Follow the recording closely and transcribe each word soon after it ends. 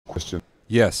Question.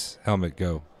 Yes, Helmet,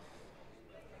 go.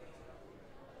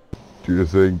 Do you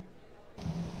think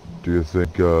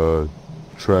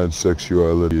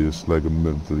transsexuality is like a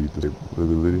mentally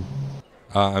disability?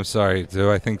 I'm sorry. Do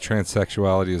I think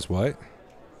transsexuality is what?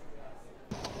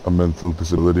 A mental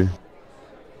disability?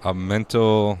 A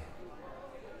mental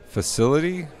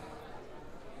facility?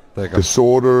 Like a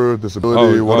Disorder,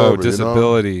 disability, whatever, you know?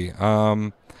 disability.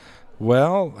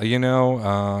 Well,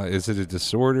 is it a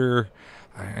disorder?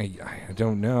 I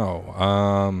don't know.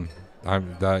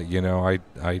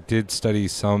 I did study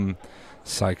some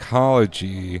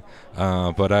psychology,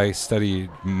 but I studied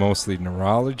mostly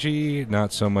neurology,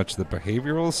 not so much the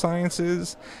behavioral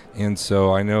sciences, and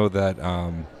so I know that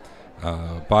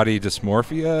body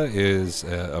dysmorphia is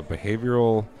a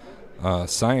behavioral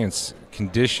science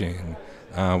condition,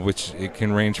 which it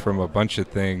can range from a bunch of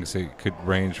things. It could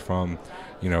range from,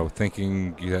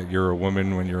 thinking that you're a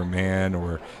woman when you're a man,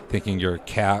 or thinking you're a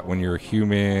cat when you're a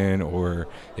human, or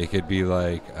it could be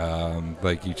like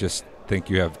you just think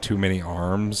you have too many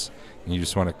arms and you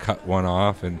just want to cut one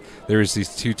off. And there's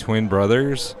these two twin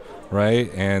brothers,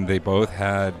 right? And they both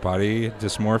had body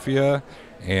dysmorphia.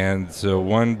 And so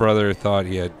one brother thought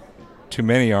he had too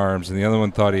many arms, and the other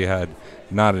one thought he had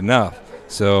not enough.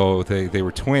 So they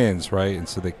were twins, right? And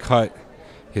so they cut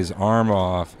his arm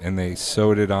off and they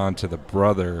sewed it onto the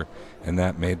brother, and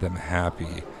that made them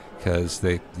happy because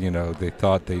they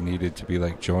thought they needed to be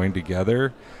like joined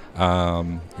together.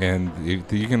 And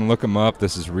you can look them up.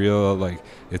 This is real. Like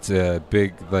it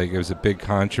was a big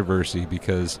controversy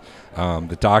because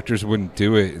the doctors wouldn't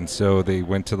do it, and so they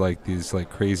went to like these like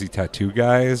crazy tattoo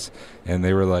guys, and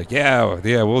they were like, yeah,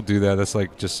 we'll do that. That's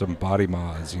like just some body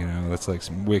mods, That's like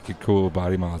some wicked cool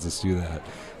body mods. Let's do that.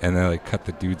 And then like cut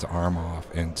the dude's arm off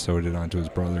and sewed it onto his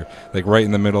brother, like right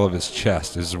in the middle of his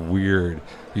chest. It's weird.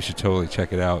 You should totally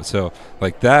check it out. So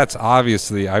like that's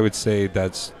obviously, I would say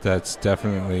that's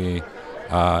definitely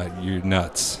you're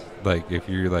nuts. Like if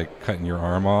you're like cutting your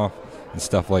arm off and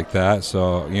stuff like that.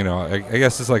 So I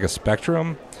guess it's like a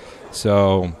spectrum.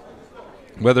 So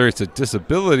whether it's a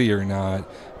disability or not,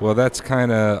 well, that's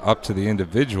kind of up to the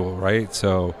individual, right?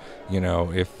 So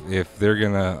if they're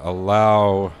gonna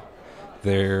allow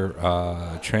their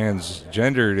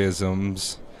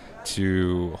transgenderisms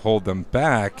to hold them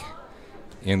back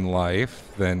in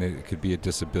life, then it could be a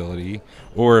disability.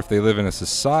 Or if they live in a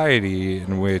society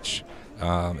in which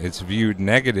it's viewed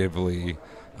negatively,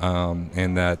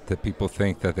 and that the people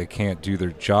think that they can't do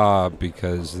their job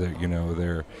because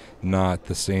they're not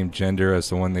the same gender as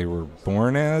the one they were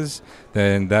born as,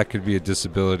 then that could be a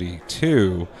disability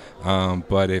too.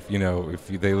 But if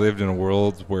they lived in a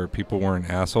world where people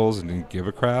weren't assholes and didn't give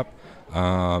a crap,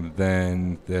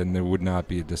 then there would not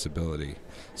be a disability.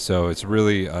 So it's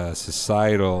really a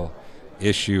societal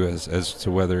issue as to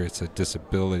whether it's a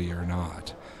disability or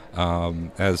not.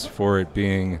 As for it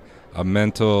being a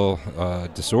mental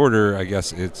disorder, I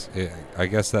guess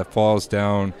that falls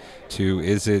down to,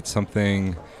 is it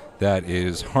something that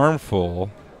is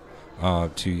harmful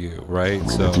to you, right?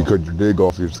 So if you cut your dick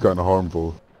off, it's kind of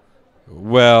harmful.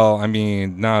 Well, I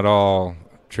mean, not all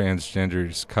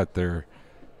transgenders cut their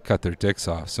dicks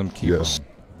off. Some keep them.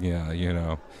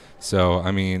 Yeah, So I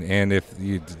mean, and if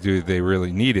do they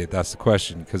really need it? That's the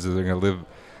question. Because if they're going to live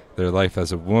their life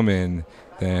as a woman,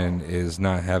 then is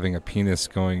not having a penis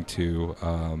going to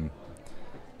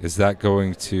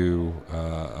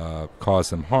cause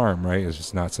them harm, right? It's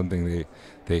just not something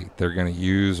they're going to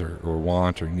use or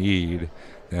want or need.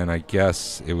 Then I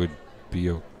guess it would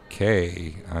be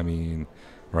okay. I mean,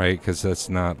 right? Because that's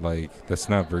not very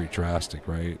drastic,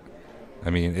 right? I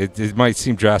mean, it might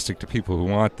seem drastic to people who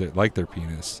like their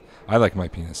penis. I like my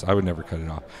penis. I would never cut it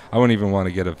off. I wouldn't even want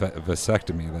to get a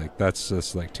vasectomy. Like that's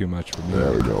just like too much for me.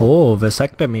 Oh,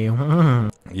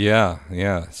 vasectomy.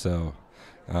 Yeah. So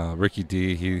Ricky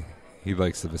D, he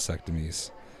likes the vasectomies.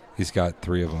 He's got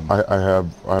 3 of them. I have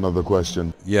another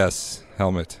question. Yes,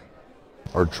 Helmet.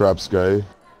 Are traps gay?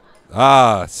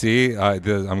 See,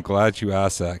 I'm glad you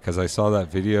asked that because I saw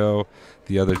that video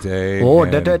the other day. Oh,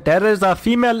 there is a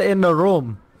female in the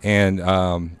room. And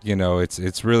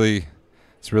it's really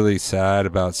sad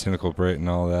about Cynical Brit and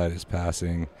all that is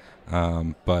passing.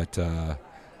 But I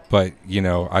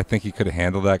think he could have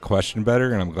handled that question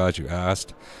better, and I'm glad you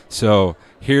asked. So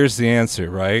here's the answer,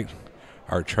 right?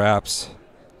 Are traps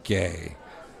gay?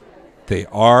 They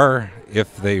are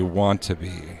if they want to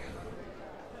be.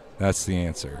 That's the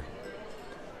answer.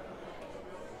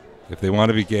 If they want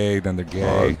to be gay, then they're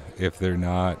gay. If they're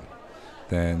not,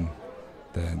 then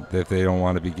if they don't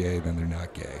want to be gay, then they're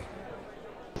not gay.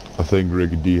 I think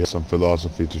Ricky D has some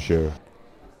philosophy to share.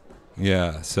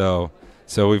 Yeah, so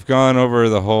we've gone over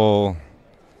the whole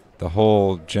the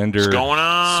whole gender. What's going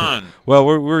on? Well,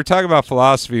 we were talking about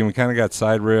philosophy, and we kind of got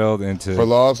side railed into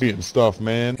Philosophy and stuff,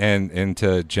 man. and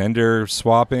into gender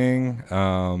swapping.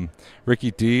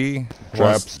 Ricky D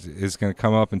is going to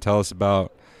come up and tell us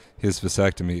about his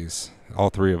vasectomies,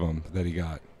 all 3 of them that he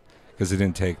got, because it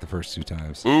didn't take the first 2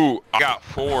 times. Ooh, I got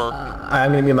 4.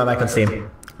 I'm gonna mute my mic and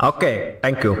stream. Okay,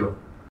 thank you.